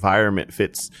that the environment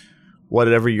fits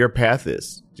whatever your path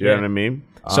is. Do you know what I mean?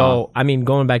 So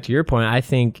going back to your point, I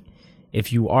think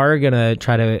if you are gonna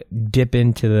try to dip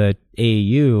into the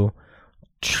AAU,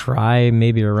 try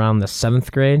maybe around the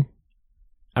 7th grade.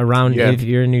 If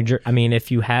you're in New Jersey,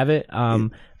 if you have it, I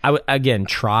would again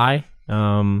try.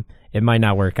 it might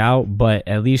not work out, but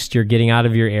at least you're getting out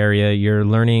of your area. You're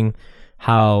learning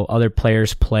how other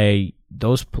players play.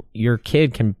 Your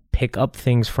kid can pick up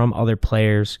things from other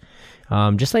players.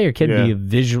 Just let your kid be a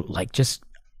visual, like just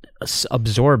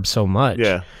absorb so much.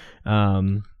 Yeah.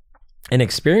 And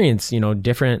experience,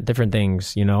 different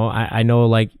things. I know,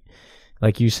 like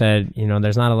you said,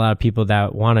 there's not a lot of people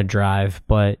that want to drive,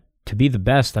 but to be the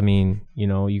best, I mean,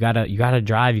 you gotta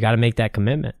drive, you gotta make that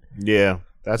commitment. Yeah.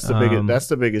 That's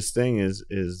the biggest thing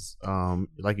is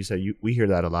like you said, we hear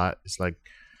that a lot. It's like,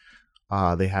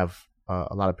 they have,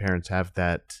 a lot of parents have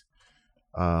that,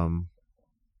 for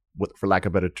lack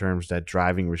of better terms, that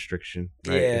driving restriction.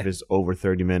 Right? Yeah. If it's over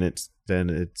 30 minutes, then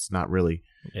it's not really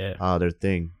their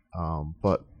thing.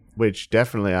 But which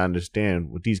definitely I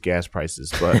understand with these gas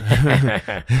prices, but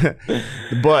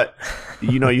but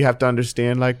you have to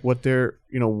understand like what they're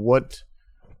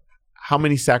how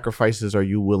many sacrifices are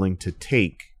you willing to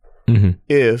take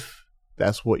if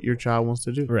that's what your child wants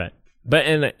to do. Right. But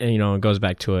and it goes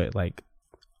back to it, like,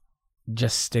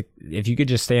 just if you could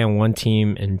just stay on one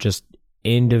team and just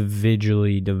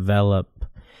individually develop,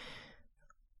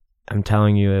 I'm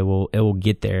telling you, it will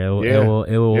get there. It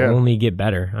will only get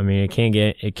better. I mean, it can't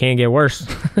get worse.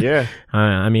 Yeah.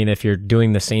 I mean, if you're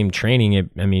doing the same training, you're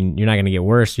not going to get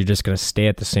worse. You're just going to stay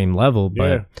at the same level.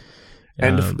 But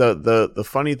and the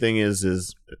funny thing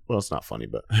is well, it's not funny,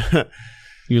 but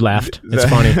you laughed. It's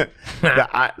funny.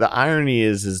 The irony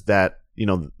is that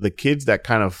the kids that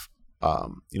kind of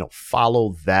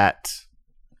follow that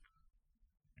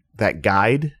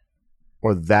guide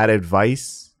or that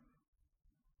advice,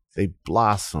 they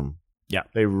blossom. Yeah.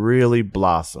 They really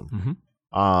blossom.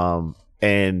 Mm-hmm.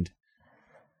 And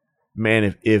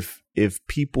man, if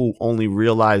people only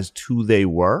realized who they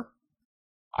were,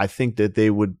 I think that they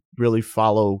would really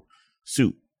follow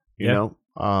suit, you know?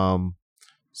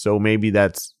 So maybe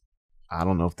I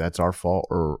don't know if that's our fault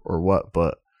or what,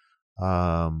 but,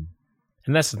 and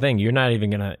that's the thing. You're not even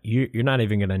gonna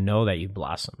know that you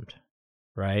blossomed,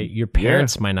 right? Your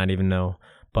parents might not even know,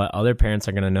 but other parents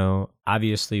are gonna know.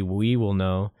 Obviously, we will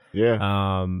know.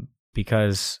 Yeah.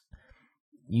 Because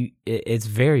it's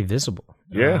very visible.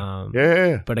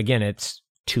 Yeah. But again, it's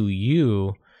to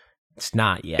you. It's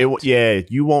not yet.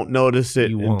 You won't notice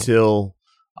it until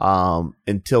it's time.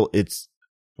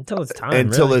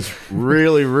 Until it's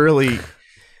really, really.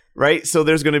 Right, so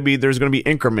there's gonna be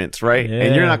increments, right,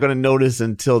 and you're not gonna notice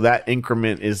until that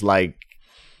increment is like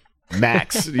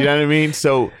max. You know what I mean?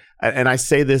 So, and I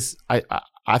say this, I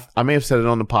may have said it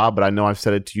on the pod, but I know I've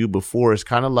said it to you before. It's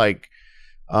kind of like,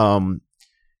 watching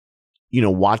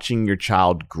your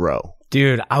child grow.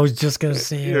 Dude, I was just gonna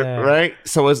say that. Right,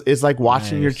 so it's like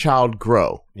watching your child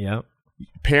grow. Yeah,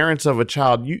 parents of a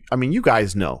child, you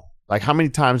guys know. Like, how many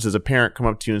times does a parent come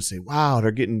up to you and say, "Wow,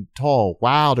 they're getting tall.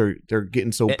 Wow, they're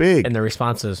getting so big." And the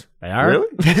response is, "They are." Really?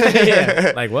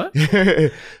 Yeah. Like what?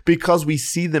 Because we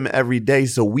see them every day,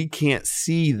 so we can't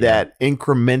see that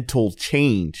incremental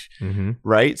change,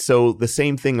 right? So the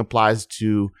same thing applies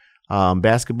to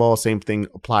basketball. Same thing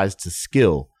applies to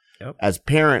skill. Yep. As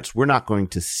parents, we're not going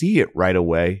to see it right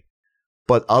away,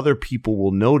 but other people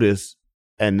will notice.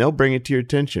 And they'll bring it to your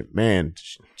attention. Man,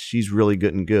 she's really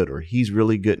getting good, or he's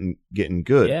really getting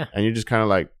good. Yeah. And you're just kind of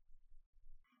like,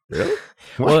 really?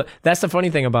 Well, that's the funny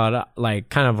thing about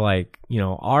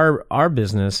our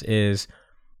business is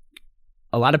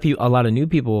a lot of new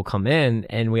people will come in,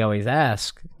 and we always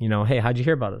ask, hey, how'd you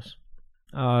hear about us?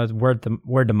 Word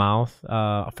to mouth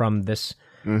from this.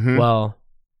 Mm-hmm. Well,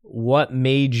 what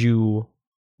made you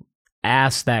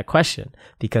ask that question?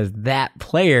 Because that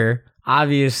player,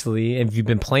 obviously, if you've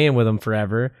been playing with them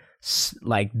forever,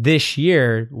 like this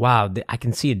year, wow, I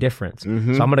can see a difference.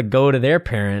 Mm-hmm. So I'm going to go to their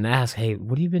parent and ask, hey,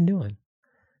 what have you been doing?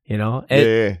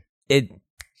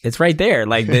 It's right there.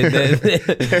 Like, you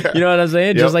know what I'm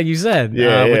saying? Just like you said,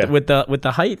 with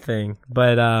the height thing.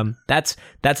 But that's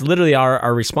literally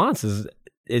our response is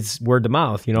word to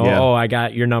mouth. Oh, I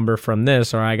got your number from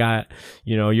this, or I got,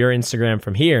 your Instagram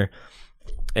from here.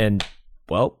 And,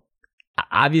 well,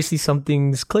 obviously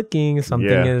something's clicking, something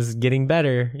is getting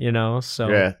better,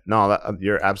 so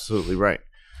you're absolutely right.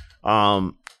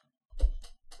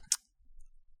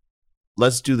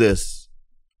 Let's do this.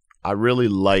 I really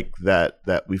like that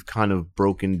we've kind of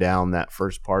broken down that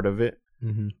first part of it.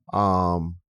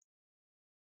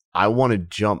 I want to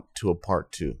jump to a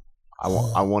part 2.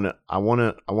 I want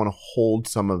to hold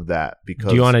some of that, because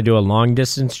do you want to do a long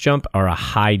distance jump or a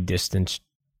high distance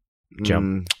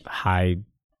jump? High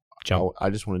jump. I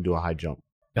just want to do a high jump.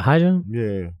 A high jump?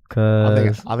 Yeah.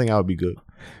 Cause I think I would be good.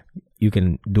 You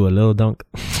can do a little dunk.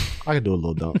 I could do a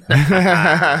little dunk.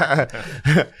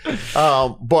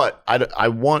 But I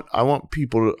want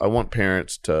people, I want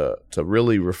parents to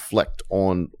really reflect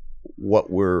on what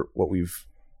we've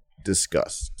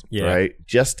discussed, right?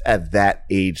 Just at that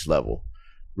age level,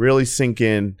 really sink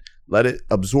in, let it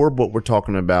absorb what we're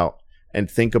talking about, and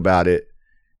think about it,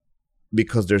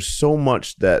 because there's so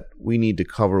much that we need to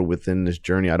cover within this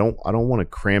journey. I don't want to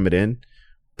cram it in,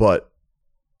 but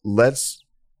let's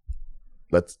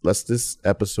this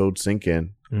episode sink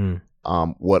in.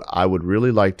 What I would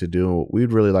really like to do, what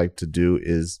we'd really like to do,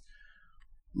 is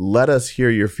let us hear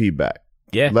your feedback.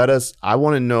 Yeah. I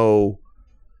want to know,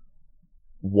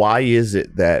 why is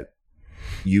it that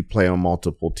you play on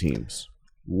multiple teams?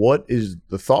 What is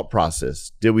the thought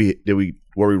process? Were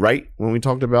we right when we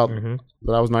talked about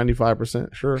that I was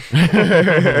 95%? Sure.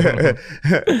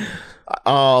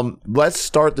 Let's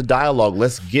start the dialogue.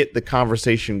 Let's get the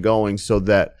conversation going so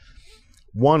that,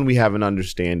 one, we have an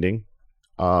understanding,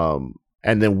 and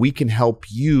then we can help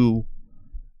you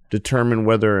determine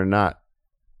whether or not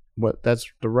that's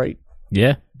the right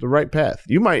path.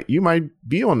 You might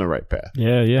be on the right path.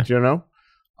 Yeah. You know?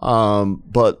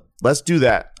 But let's do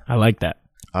that. I like that.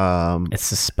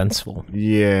 It's suspenseful.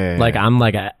 Yeah. Like, I'm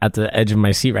like at the edge of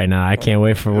my seat right now. I can't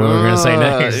wait for what we're gonna say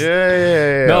next.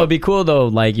 Yeah. No, it'd be cool though.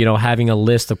 Like, having a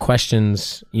list of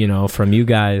questions, from you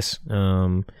guys,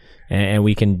 and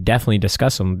we can definitely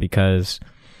discuss them, because,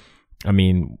 I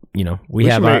mean, we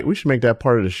should make that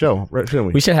part of the show, right? Shouldn't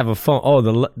we? We should have a phone. Oh,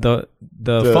 the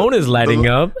phone is lighting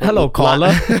up. Hello,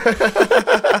 caller.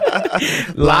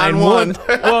 Line one.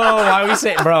 Whoa, why are we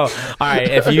saying, bro? All right,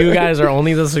 if you guys are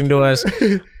only listening to us,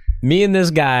 me and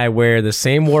this guy wear the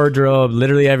same wardrobe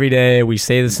literally every day. We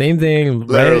say the same thing,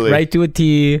 right to a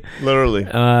T. Literally.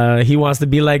 He wants to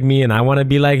be like me, and I want to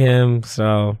be like him.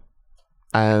 So,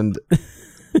 and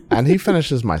he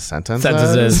finishes my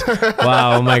sentences.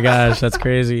 Wow, oh my gosh, that's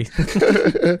crazy.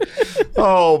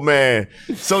 Oh man.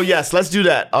 So yes, let's do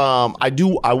that.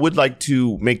 I would like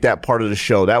to make that part of the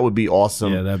show. That would be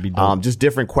awesome. Yeah, that'd be dope. Just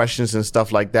different questions and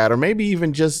stuff like that, or maybe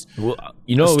even just what start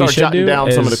we should jotting do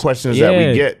down some of the questions that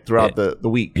we get throughout the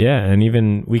week. Yeah, and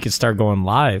even we could start going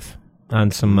live on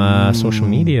some social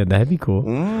media. That'd be cool.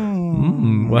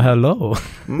 Well, hello.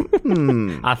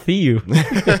 I see you.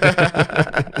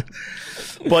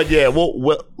 But yeah,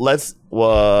 let's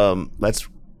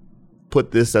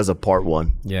put this as a part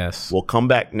 1. Yes. We'll come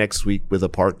back next week with a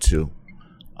part 2,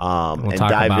 and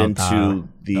dive into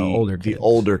the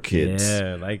older kids.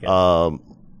 Yeah, like it.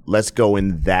 Let's go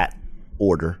in that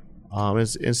order,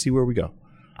 and see where we go.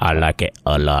 I like it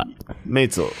a lot. Me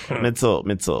too. Me too.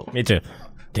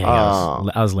 Dang,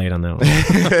 I was late on that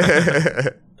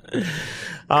one.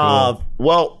 Cool.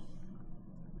 Well,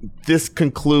 this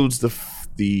concludes the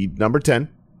number 10.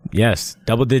 Yes,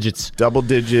 double digits.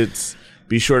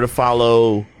 Be sure to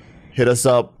follow, hit us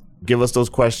up, give us those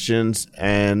questions,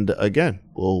 and again,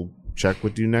 we'll check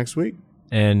with you next week.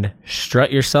 And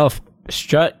strut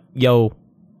yo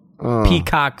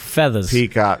peacock feathers.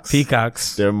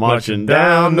 Peacocks. They're marching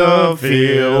down the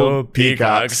field.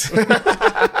 Peacocks.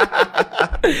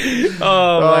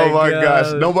 Oh my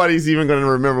gosh. Nobody's even going to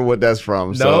remember what that's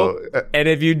from. No. So, and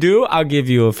if you do, I'll give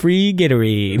you a free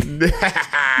Gatorade.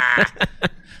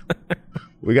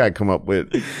 We got to come up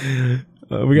with...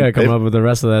 the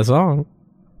rest of that song.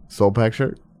 Soul Pack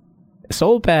shirt?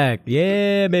 Soul Pack.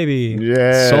 Yeah, baby.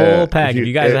 Yeah. Soul Pack. If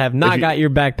you guys have not got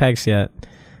your backpacks yet,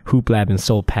 Hoop Lab and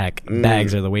Soul Pack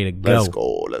bags are the way to go.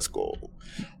 Let's go.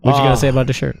 What you got to say about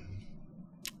the shirt?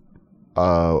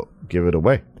 Give it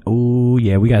away. Oh,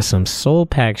 yeah. We got some Soul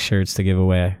Pack shirts to give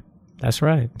away. That's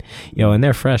right. Yo, and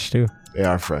they're fresh, too. They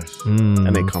are fresh.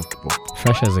 And they comfortable.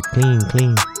 Fresh as a clean.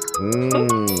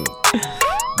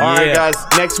 All right, guys.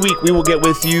 Next week, we will get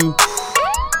with you.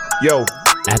 Yo.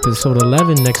 Episode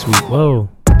 11 next week. Whoa.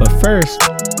 But first.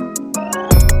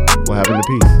 What happened to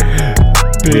peace?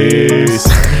 Peace.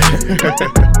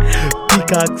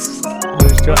 Peacocks.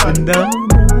 We're strutting down.